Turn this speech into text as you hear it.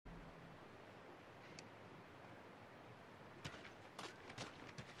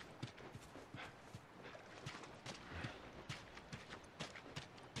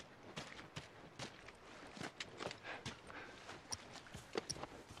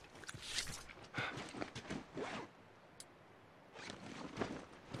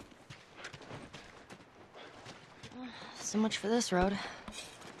So much for this road.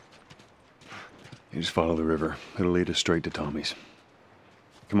 You just follow the river. It'll lead us straight to Tommy's.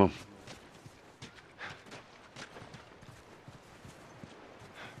 Come on.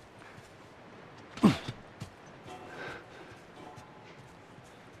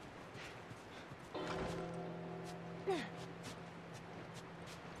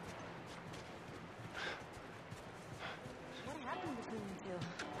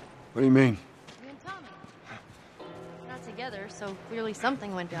 What do you mean? You and Tommy. Not together, so clearly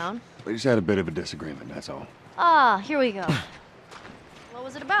something went down. We just had a bit of a disagreement, that's all. Ah, here we go. What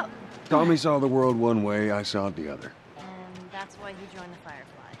was it about? Tommy saw the world one way, I saw it the other. And that's why he joined the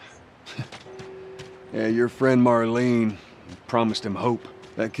Fireflies. Yeah, your friend Marlene promised him hope.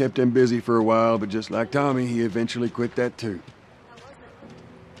 That kept him busy for a while, but just like Tommy, he eventually quit that too.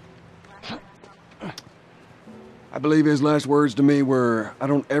 I believe his last words to me were, I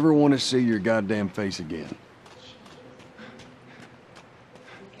don't ever want to see your goddamn face again.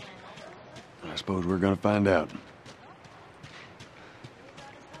 I suppose we're gonna find out.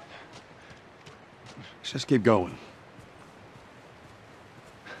 Let's just keep going.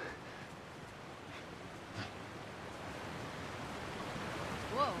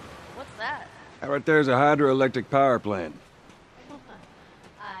 Whoa, what's that? That right there's a hydroelectric power plant.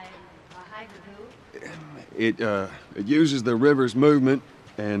 It uses the river's movement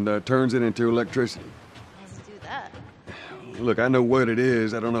and turns it into electricity. How does it do that? Look, I know what it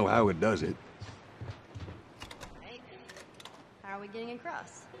is. I don't know how it does it. Right. How are we getting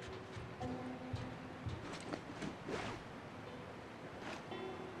across?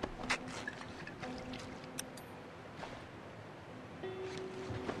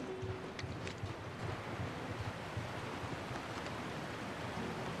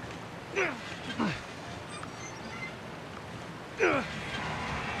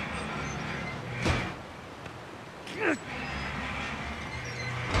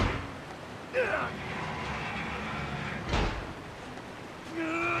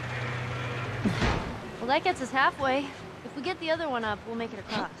 Well, that gets us halfway. If we get the other one up, we'll make it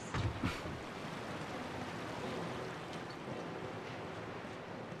across.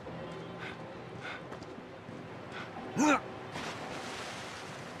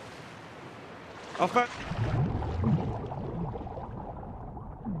 I'll find...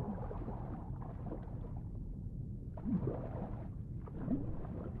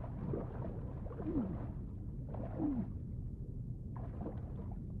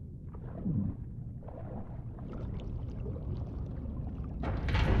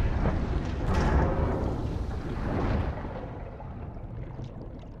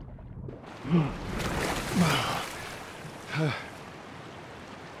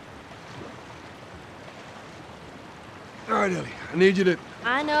 All right, Ellie, I need you to...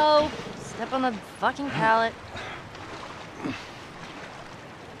 I know. Step on the fucking pallet.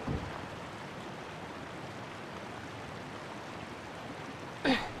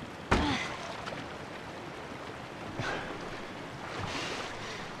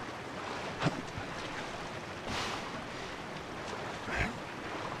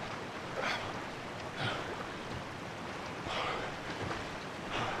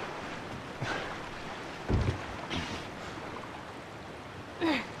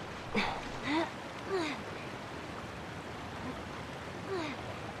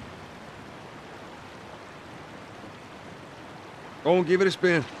 Go on, give it a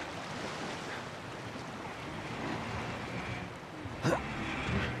spin.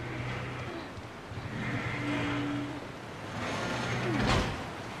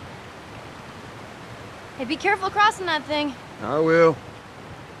 Hey, be careful crossing that thing. I will.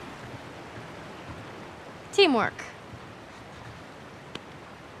 Teamwork.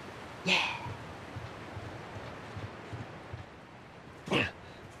 Yeah.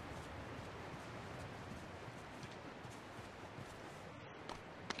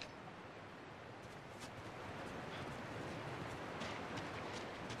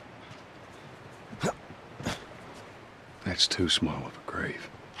 That's too small of a grave.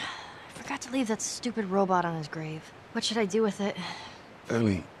 I forgot to leave that stupid robot on his grave. What should I do with it?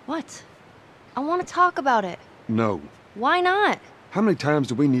 Ellie. What? I want to talk about it. No. Why not? How many times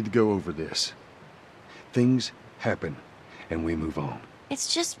do we need to go over this? Things happen, and we move on.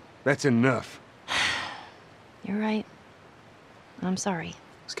 It's just... That's enough. You're right. I'm sorry.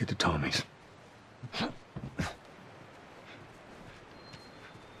 Let's get to Tommy's.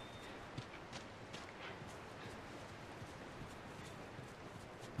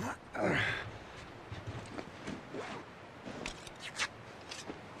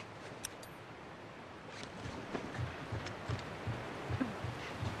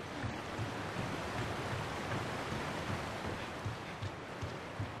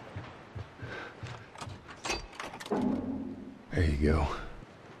 you go.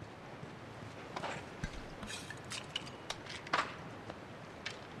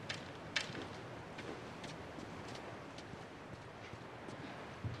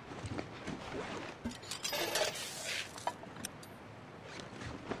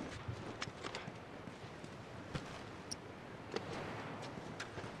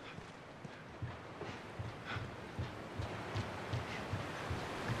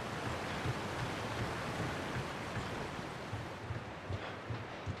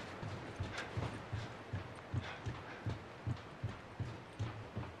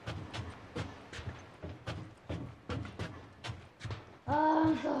 Oh,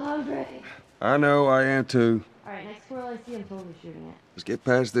 I'm so hungry. I know, I am too. All right, next squirrel I see, I'm totally shooting it. Let's get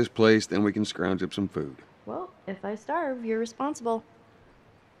past this place, then we can scrounge up some food. Well, if I starve, you're responsible.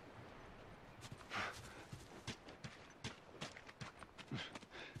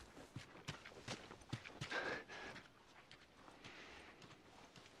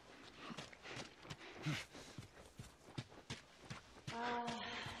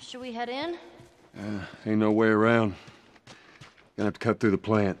 Should we head in? Ain't no way around. Gonna have to cut through the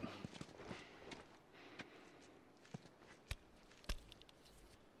plant.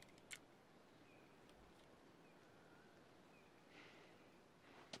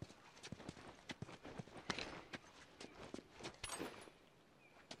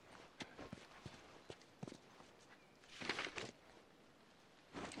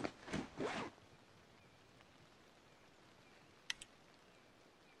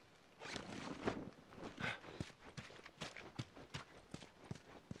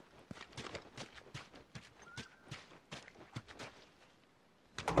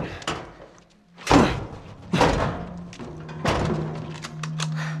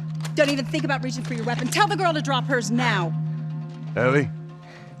 Don't even think about reaching for your weapon. Tell the girl to drop hers now. Ellie?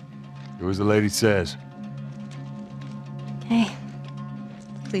 Do as the lady says. Hey.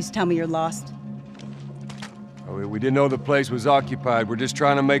 Please tell me you're lost. Oh, we didn't know the place was occupied. We're just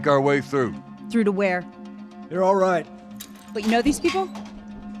trying to make our way through. Through to where? They're all right. But you know these people?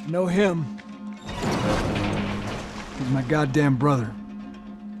 Know him. He's my goddamn brother.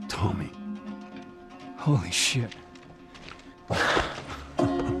 Tommy. Holy shit.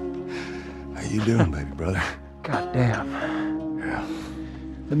 How you doing, baby brother? Goddamn. Yeah.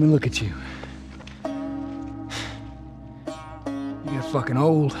 Let me look at you. You get fucking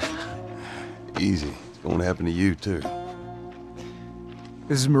old. Easy. It's going to happen to you, too.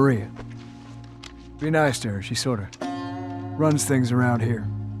 This is Maria. Be nice to her. She sort of runs things around here.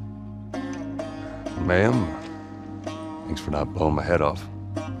 Ma'am, thanks for not blowing my head off.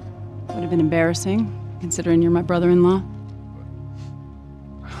 Would have been embarrassing, considering you're my brother-in-law.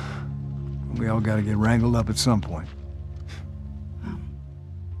 We all gotta get wrangled up at some point.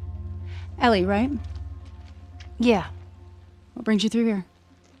 Ellie, right? Yeah. What brings you through here?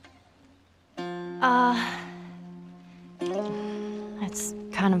 It's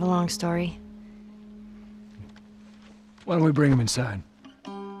kind of a long story. Why don't we bring him inside?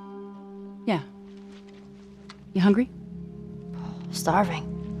 Yeah. You hungry? Starving.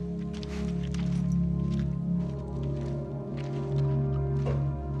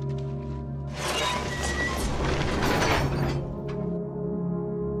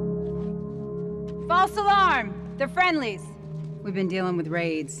 False alarm! They're friendlies. We've been dealing with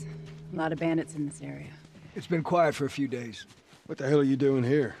raids. A lot of bandits in this area. It's been quiet for a few days. What the hell are you doing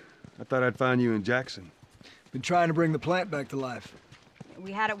here? I thought I'd find you in Jackson. Been trying to bring the plant back to life.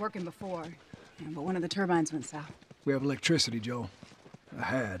 We had it working before, but one of the turbines went south. We have electricity, Joel. I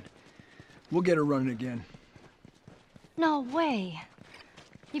had. We'll get her running again. No way.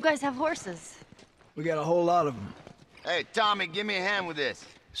 You guys have horses. We got a whole lot of them. Hey, Tommy, give me a hand with this.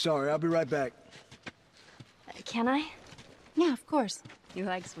 Sorry, I'll be right back. Can I? Yeah, of course. He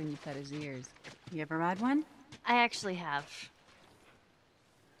likes when you cut his ears. You ever ride one? I actually have.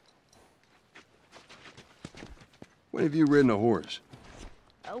 When have you ridden a horse?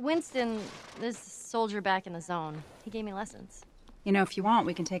 Winston, this soldier back in the zone, he gave me lessons. You know, if you want,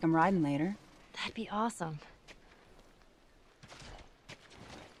 we can take him riding later. That'd be awesome.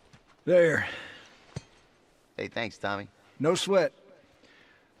 There. Hey, thanks, Tommy. No sweat.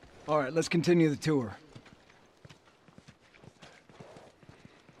 All right, let's continue the tour.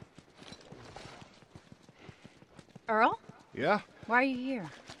 Earl? Yeah? Why are you here?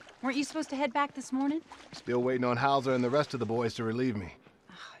 Weren't you supposed to head back this morning? Still waiting on Hauser and the rest of the boys to relieve me.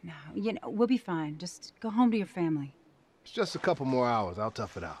 No, you know, we'll be fine. Just go home to your family. It's just a couple more hours. I'll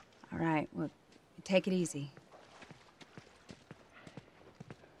tough it out. All right, well, take it easy.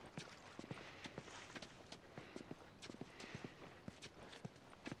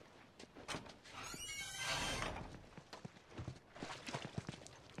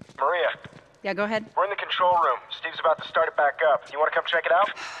 Maria, Yeah, go ahead. we're in the control room. Steve's about to start it back up. You want to come check it out?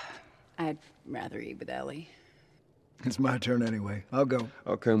 I'd rather eat with Ellie. It's my turn anyway. I'll go.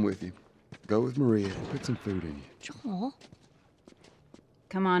 I'll come with you. Go with Maria and put some food in you. Joel?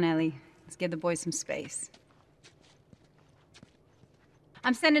 Come on, Ellie. Let's give the boys some space.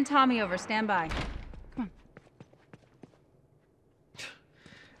 I'm sending Tommy over. Stand by. Come on.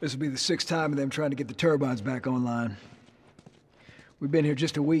 This will be the 6th time of them trying to get the turbines back online. We've been here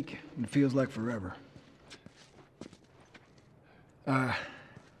just a week, and it feels like forever. I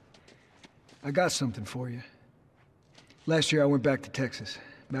got something for you. Last year I went back to Texas,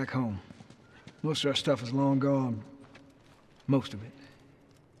 back home. Most of our stuff is long gone. Most of it.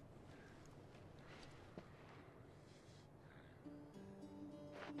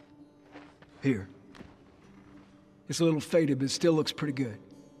 Here. It's a little faded, but it still looks pretty good.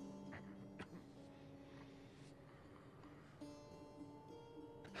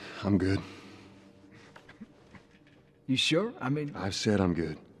 I'm good. You sure? I mean... I've said I'm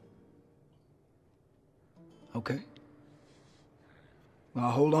good. Okay. Well,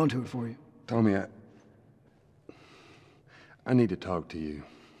 I'll hold on to it for you. Tommy, I need to talk to you.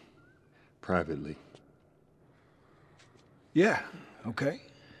 Privately. Yeah, okay.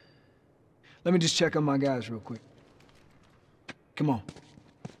 Let me just check on my guys real quick. Come on.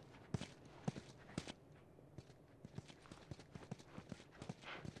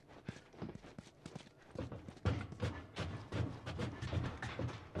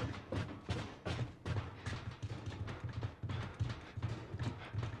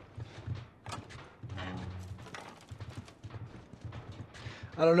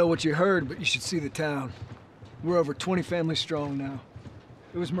 I don't know what you heard, but you should see the town. We're over 20 families strong now.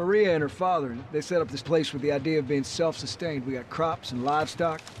 It was Maria and her father. They set up this place with the idea of being self-sustained. We got crops and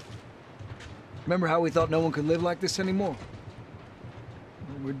livestock. Remember how we thought no one could live like this anymore?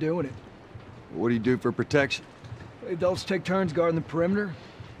 Well, we're doing it. What do you do for protection? Adults take turns guarding the perimeter.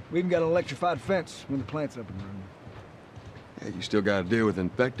 We even got an electrified fence when the plant's up and running. Yeah, you still gotta deal with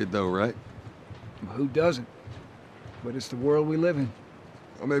infected though, right? Well, who doesn't? But it's the world we live in.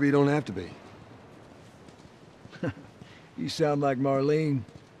 Or maybe you don't have to be. You sound like Marlene.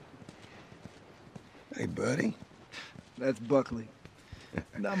 Hey, buddy. That's Buckley.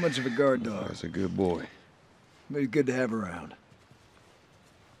 Not much of a guard Oh, dog, that's a good boy. but he's good to have around.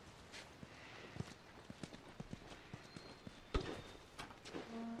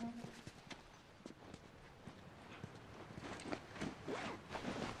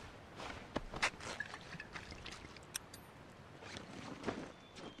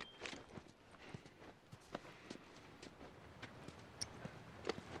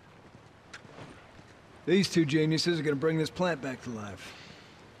 These two geniuses are gonna bring this plant back to life.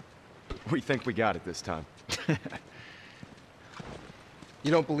 We think we got it this time.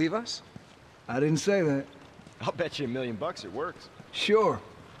 You don't believe us? I didn't say that. I'll bet you $1 million it works. Sure,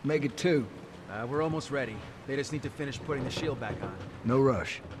 make it 2. We're almost ready. They just need to finish putting the shield back on. No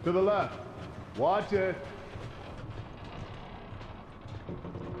rush. To the left. Watch it.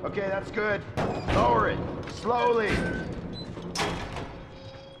 Okay, that's good. Lower it. Slowly.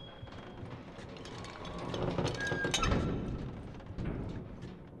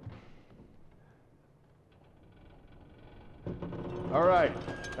 All right,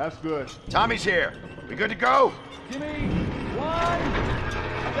 that's good. Tommy's here. We good to go? Give me 1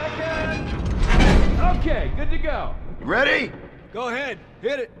 second. Okay, good to go. You ready? Go ahead,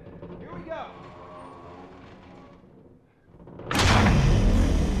 hit it. Here we go.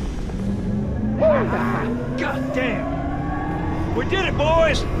 God damn! We did it,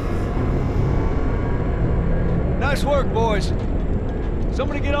 boys! Nice work, boys.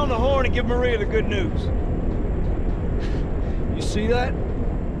 Somebody get on the horn and give Maria the good news. You see that?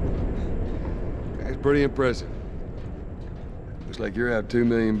 That's pretty impressive. Looks like you're out $2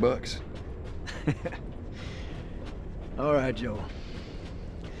 million. All right, Joel.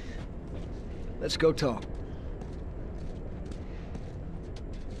 Let's go talk.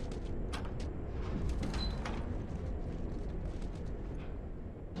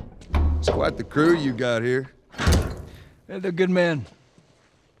 It's quite the crew you got here. They're good men.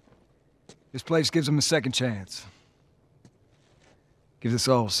 This place gives them a second chance. Gives us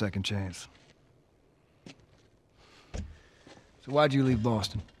all a second chance. So why'd you leave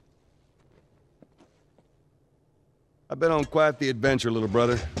Boston? I've been on quite the adventure, little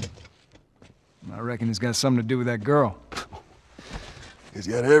brother. I reckon it's got something to do with that girl. It's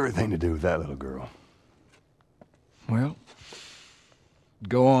got everything to do with that little girl. Well,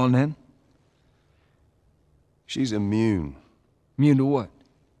 go on then. She's immune. Immune to what?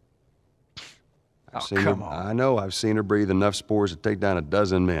 I've Oh, seen come her, on. I know, I've seen her breathe enough spores to take down a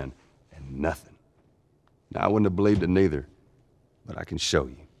dozen men. And nothing. Now, I wouldn't have believed it neither. But I can show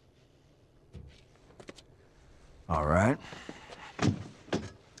you. All right.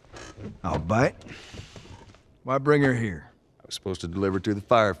 I'll bite. Why bring her here? I was supposed to deliver to the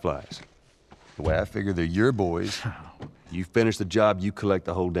Fireflies. The way I figure they're your boys. You finish the job, you collect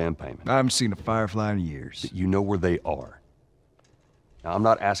the whole damn payment. I haven't seen a Firefly in years. You know where they are. Now, I'm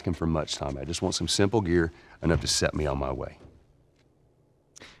not asking for much, Tommy. I just want some simple gear, enough to set me on my way.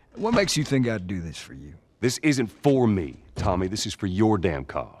 What makes you think I'd do this for you? This isn't for me, Tommy. This is for your damn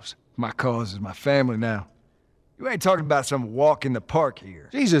cause. My cause is my family now. You ain't talking about some walk in the park here.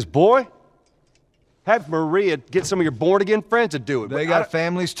 Jesus, boy. Have Maria get some of your born-again friends to do it. They got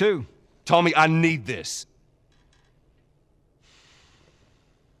families, too. Tommy, I need this.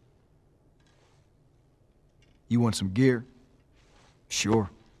 You want some gear?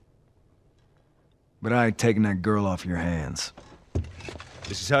 Sure. But I ain't taking that girl off your hands.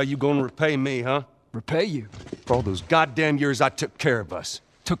 This is how you gonna repay me, huh? Repay you? For all those goddamn years I took care of us.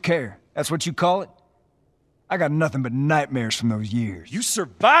 Took care. That's what you call it? I got nothing but nightmares from those years. You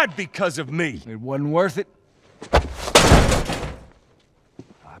survived because of me. It wasn't worth it? I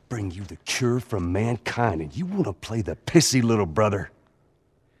bring you the cure from mankind, and you wanna play the pissy little brother.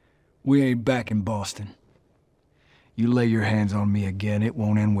 We ain't back in Boston. You lay your hands on me again, it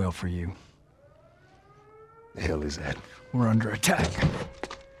won't end well for you. The hell is that? We're under attack.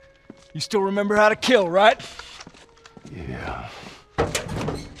 You still remember how to kill, right? Yeah.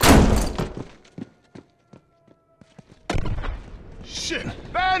 Shit!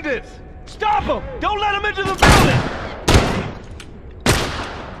 Bandits! Stop them! Don't let them into the building!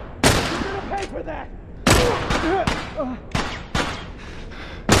 You're gonna pay for that!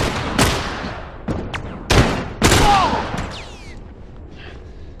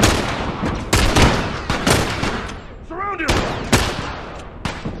 Surround him!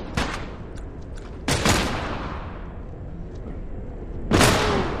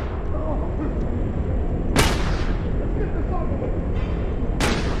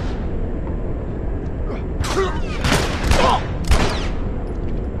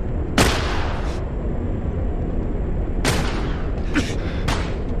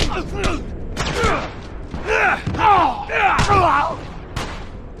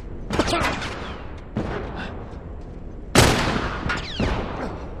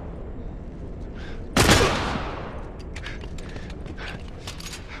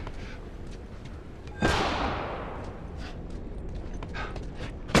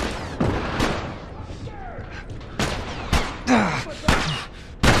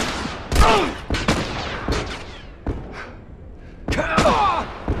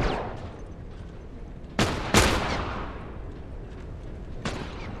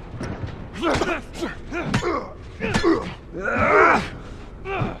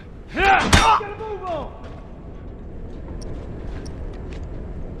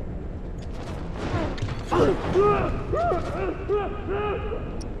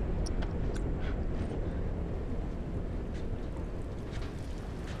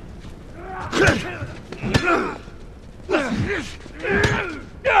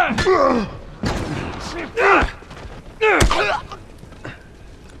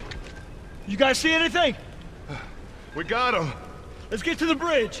 You guys see anything? We got him. Let's get to the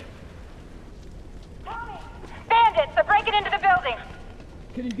bridge. Bandits! They're breaking into the building!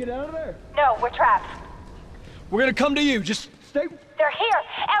 Can you get out of there? No, we're trapped. We're gonna come to you. Just stay... They're here!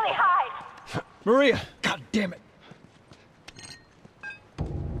 Ellie, hide! Maria! God damn it.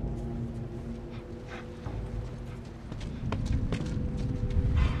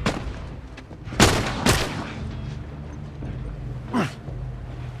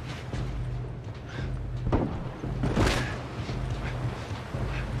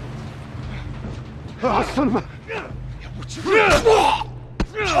 Oh, son of a...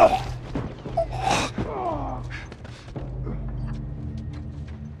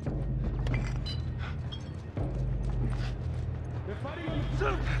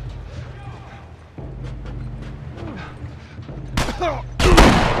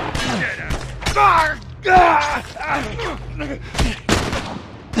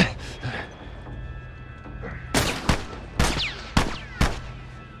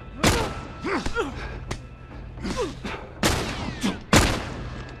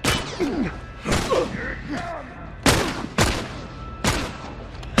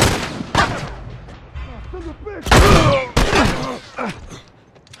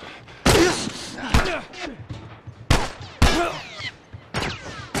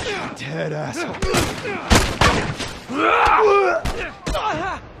 Dead asshole.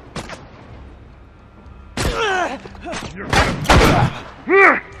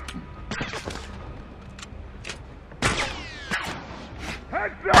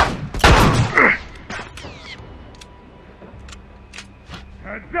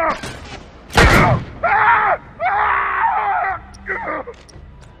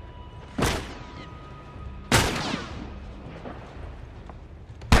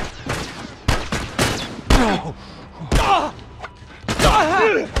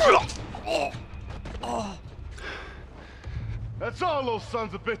 That's all those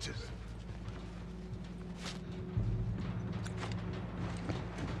sons of bitches.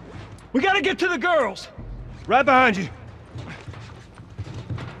 We gotta get to the girls! Right behind you.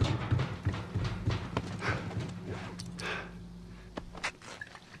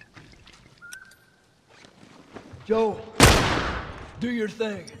 Joel, do your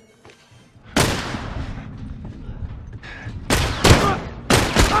thing.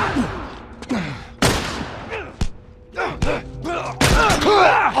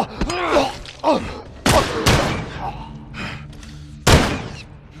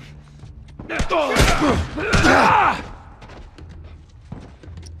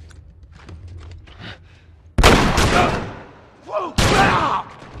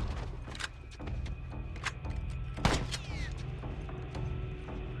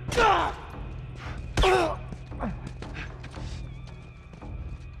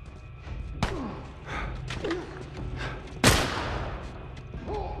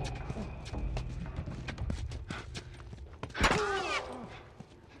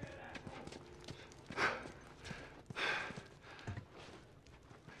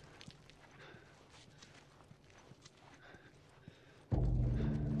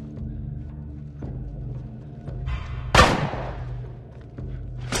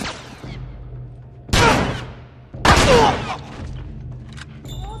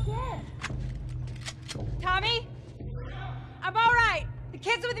 Tommy? I'm all right. The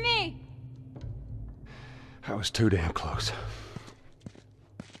kid's with me. I was too damn close.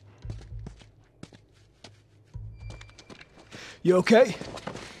 You okay?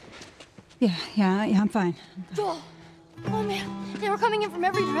 Yeah, I'm fine. Joel! Oh man, they were coming in from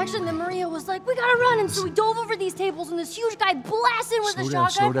every direction, then Maria was like, we gotta run, and so we dove over these tables, and this huge guy blasted with a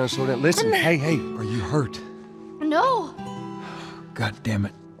shotgun. Slow down. Listen, hey, are you hurt? No. God damn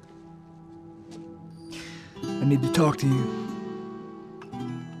it. I need to talk to you.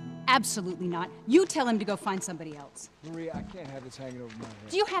 Absolutely not. You tell him to go find somebody else. Maria, I can't have this hanging over my head.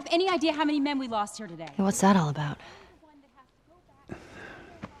 Do you have any idea how many men we lost here today? Hey, what's that all about?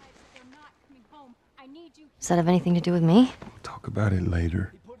 Does that have anything to do with me? We'll talk about it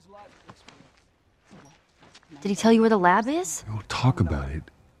later. Did he tell you where the lab is? We'll talk about it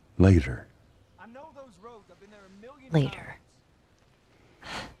later. Later.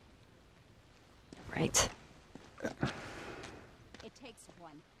 Right. It takes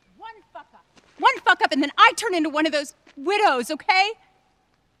one fuck up. One fuck up, and then I turn into one of those widows, okay?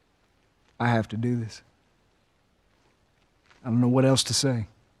 I have to do this. I don't know what else to say.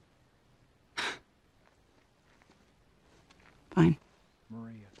 Fine.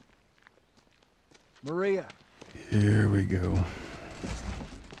 Maria. Here we go.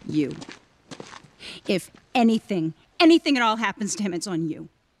 You. If anything at all happens to him, it's on you.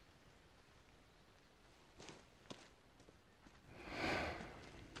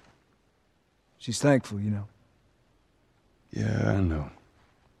 She's thankful, you know. Yeah, I know.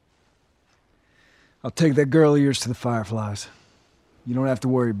 I'll take that girl of yours to the Fireflies. You don't have to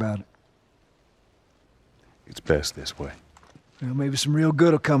worry about it. It's best this way. Well, maybe some real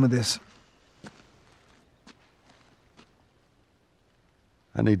good will come of this.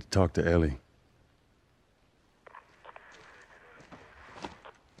 I need to talk to Ellie.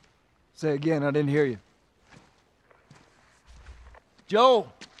 Say again, I didn't hear you.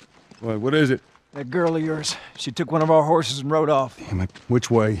 Joel! What is it? That girl of yours. She took one of our horses and rode off. Damn it. Which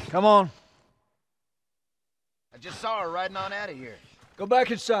way? Come on. I just saw her riding on out of here. Go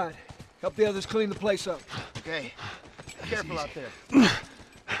back inside. Help the others clean the place up. Okay. Careful out there.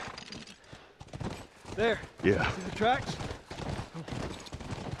 There. Yeah. See the tracks?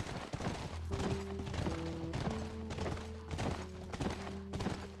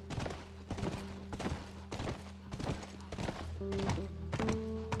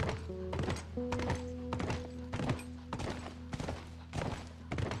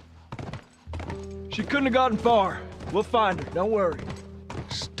 She couldn't have gotten far. We'll find her, don't worry.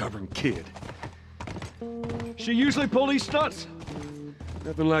 Stubborn kid. She usually pull these stunts.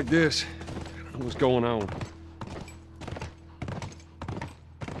 Nothing like this. I don't know what's going on.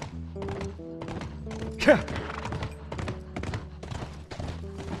 All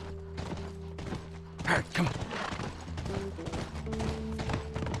right, come on.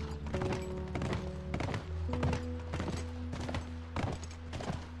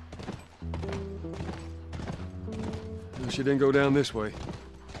 She didn't go down this way.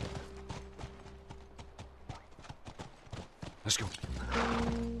 Let's go.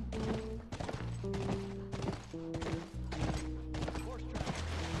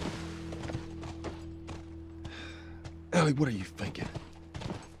 Ellie, what are you thinking?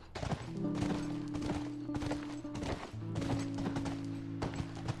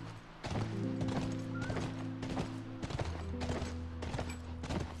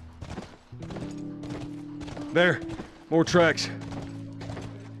 There. More tracks.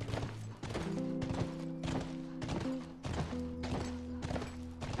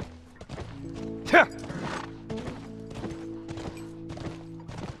 Ha!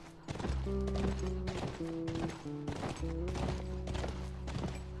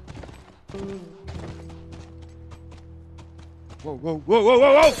 Whoa, whoa, whoa, whoa,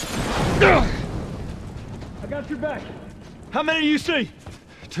 whoa, whoa! I got your back. How many do you see?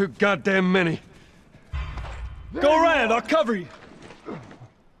 Too goddamn many. Go around, I'll cover you.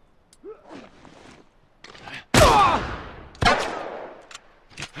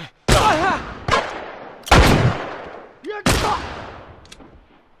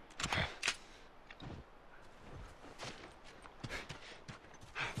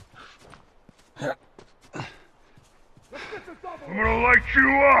 I'm gonna light you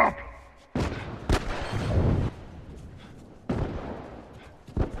up!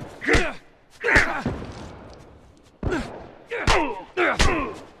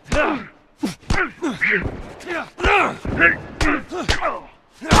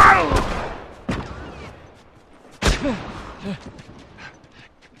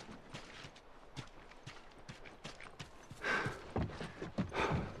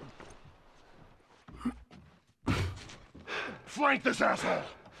 Flank this asshole!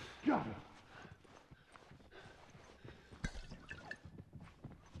 Got him.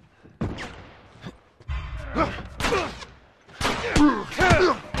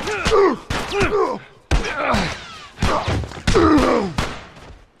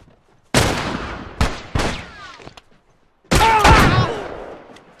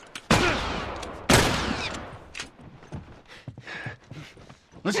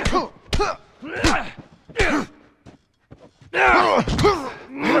 Let's go!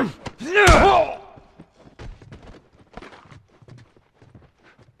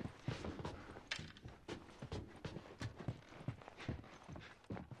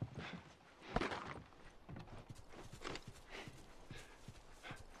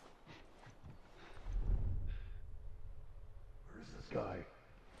 Where's this guy?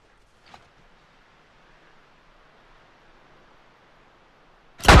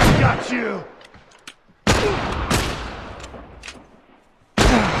 I got you!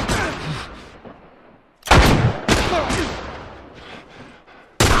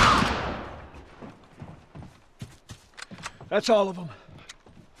 That's all of them.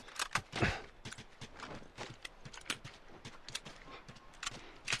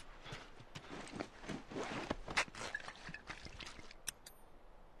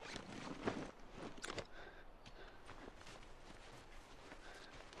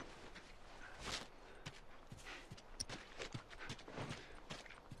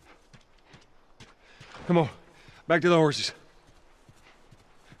 Come on. Back to the horses.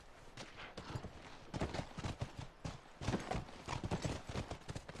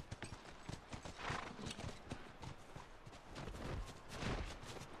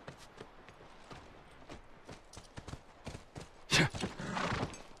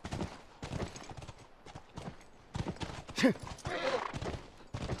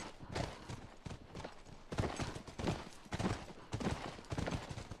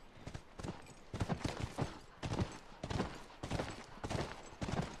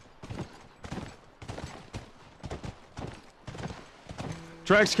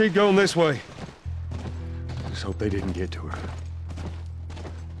 Tracks keep going this way. Just hope they didn't get to her.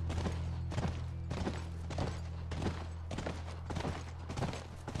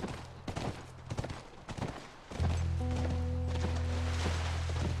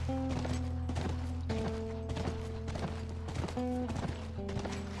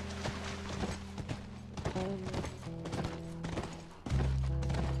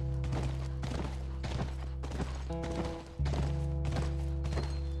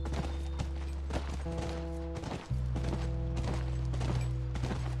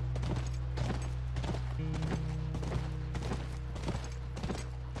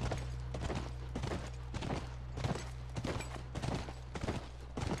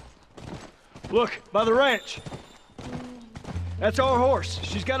 Look, by the ranch. That's our horse.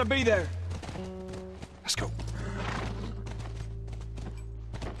 She's gotta be there. Let's go.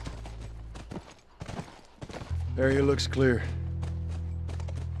 Area looks clear.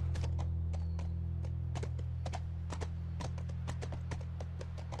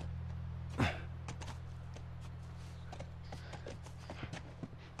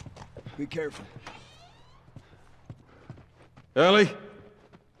 Be careful. Ellie?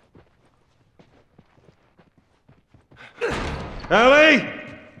 Ellie!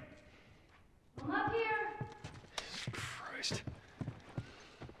 I'm up here. Christ.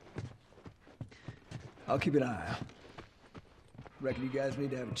 I'll keep an eye out. Reckon you guys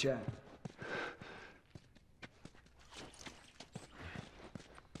need to have a chat.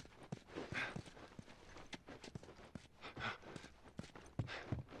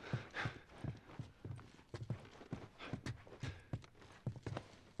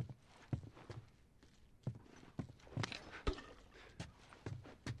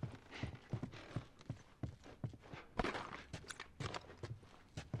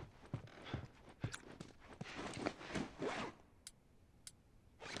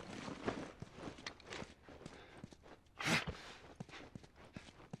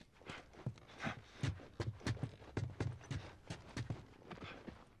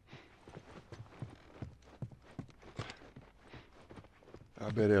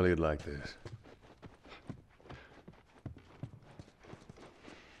 I bet Ellie'd like this.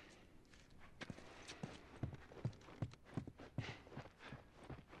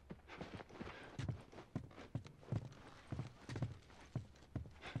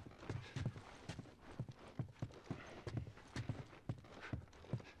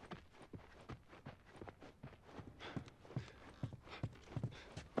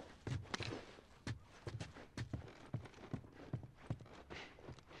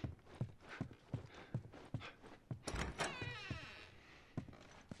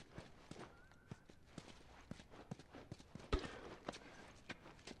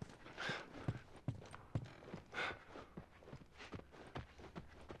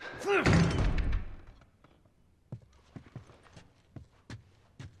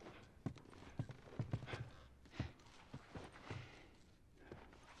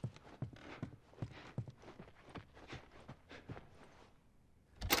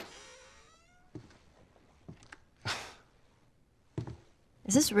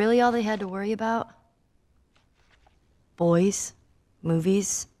 Is this really all they had to worry about? Boys,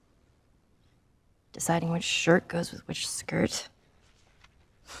 movies, deciding which shirt goes with which skirt.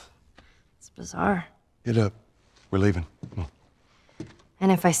 It's bizarre. Get up. We're leaving. Come on.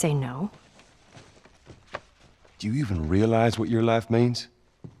 And if I say no? Do you even realize what your life means?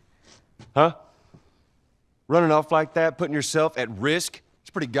 Huh? Running off like that, putting yourself at risk? It's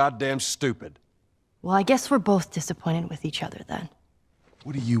pretty goddamn stupid. Well, I guess we're both disappointed with each other then.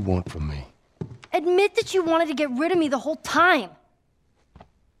 What do you want from me? Admit that you wanted to get rid of me the whole time.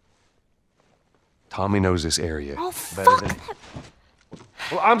 Tommy knows this area Oh, better fuck than... that.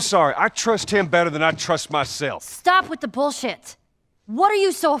 Well, I'm sorry. I trust him better than I trust myself. Stop with the bullshit. What are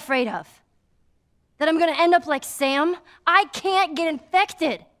you so afraid of? That I'm gonna end up like Sam? I can't get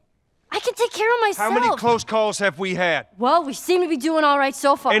infected. I can take care of myself. How many close calls have we had? Well, we seem to be doing all right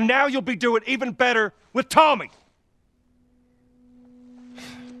so far. And now you'll be doing even better with Tommy.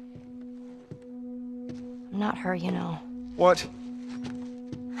 I'm not her, you know. What?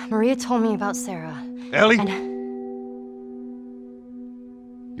 Maria told me about Sarah. Ellie? And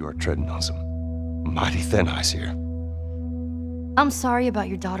you are treading on some mighty thin ice here. I'm sorry about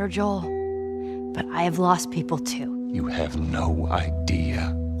your daughter, Joel. But I have lost people too. You have no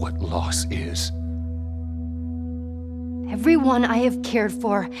idea what loss is. Everyone I have cared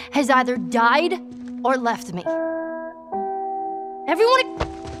for has either died or left me. Everyone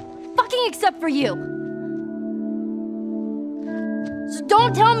fucking except for you. So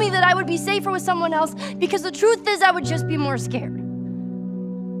don't tell me that I would be safer with someone else, because the truth is I would just be more scared.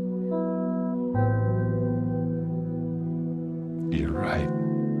 You're right.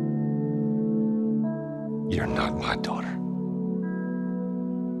 You're not my daughter.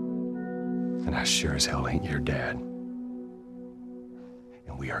 And I sure as hell ain't your dad.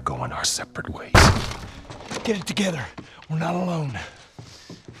 And we are going our separate ways. Get it together. We're not alone.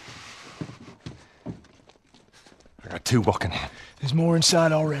 I got two walking in. There's more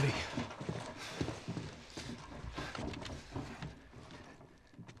inside already.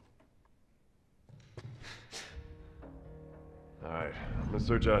 All right, I'm gonna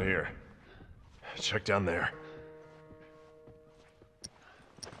search out here. Check down there.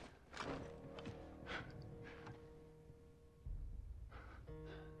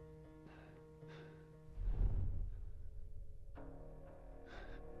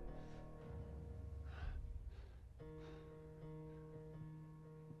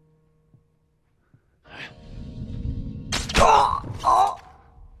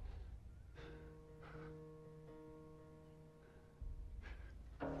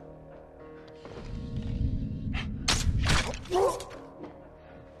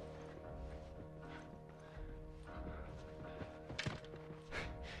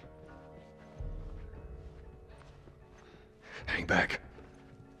 back.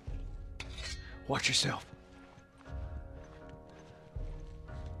 Watch yourself.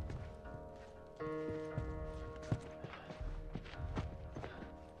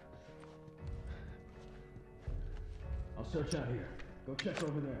 I'll search out here. Go check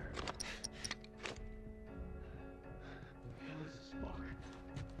over there.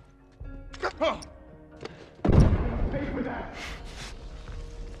 Pay for that!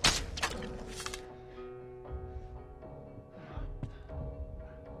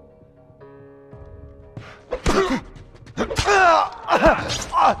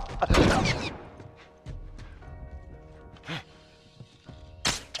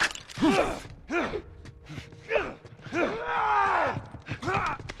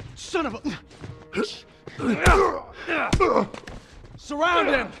 Son of a... Surround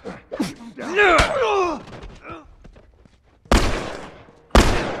him!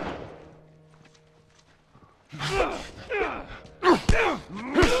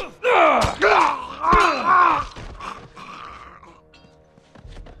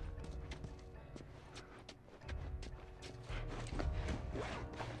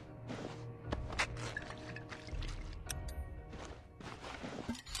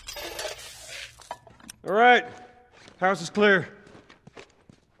 All right. House is clear.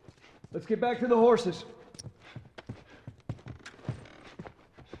 Let's get back to the horses.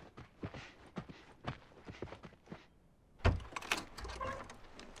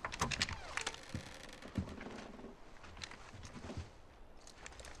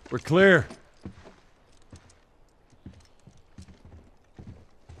 We're clear.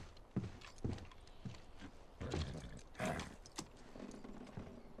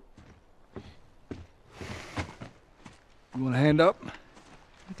 You want a hand up?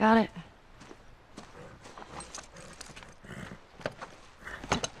 I got it.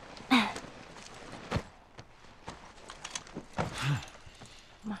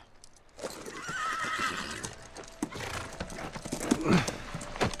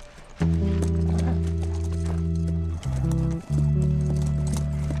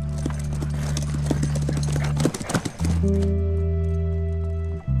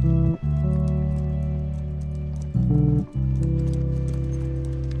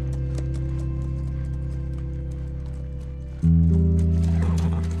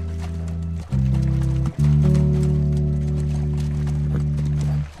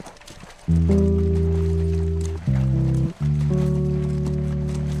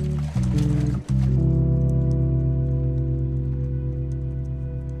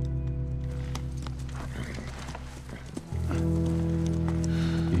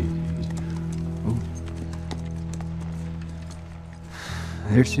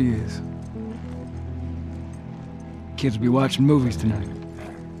 There she is. Kids will be watching movies tonight.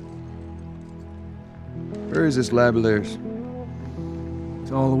 Where is this lab of theirs?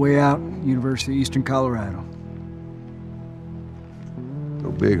 It's all the way out, University of Eastern Colorado.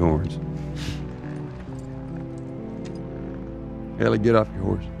 Go Bighorns. Ellie, get off your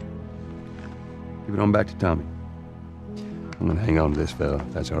horse. Give it on back to Tommy. I'm gonna hang on to this fella,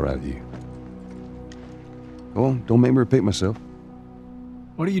 if that's all right with you. Go on, don't make me repeat myself.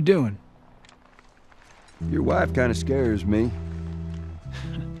 What are you doing? Your wife kind of scares me.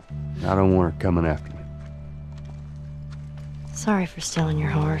 I don't want her coming after me. Sorry for stealing your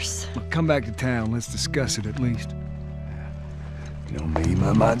horse. Well, come back to town. Let's discuss it at least. You know me,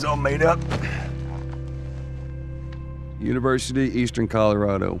 my mind's all made up. University, Eastern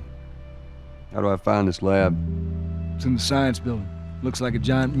Colorado. How do I find this lab? It's in the science building. Looks like a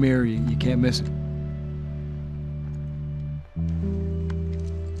giant mirror. You can't miss it.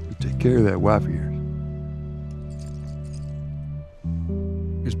 You take care of that wife of yours.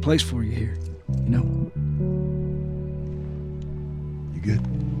 There's a place for you here, you know? You good?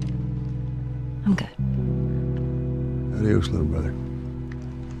 I'm good. Adios, little brother.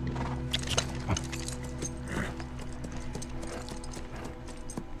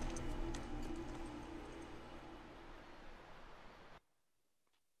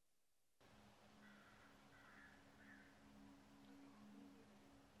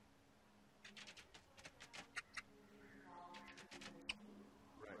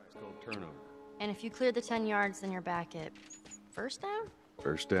 Turnover. And if you clear the 10 yards, then you're back at first down?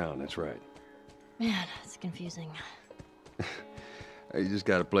 First down, that's right. Man, it's confusing. You just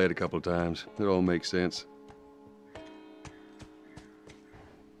gotta play it a couple times. It all makes sense.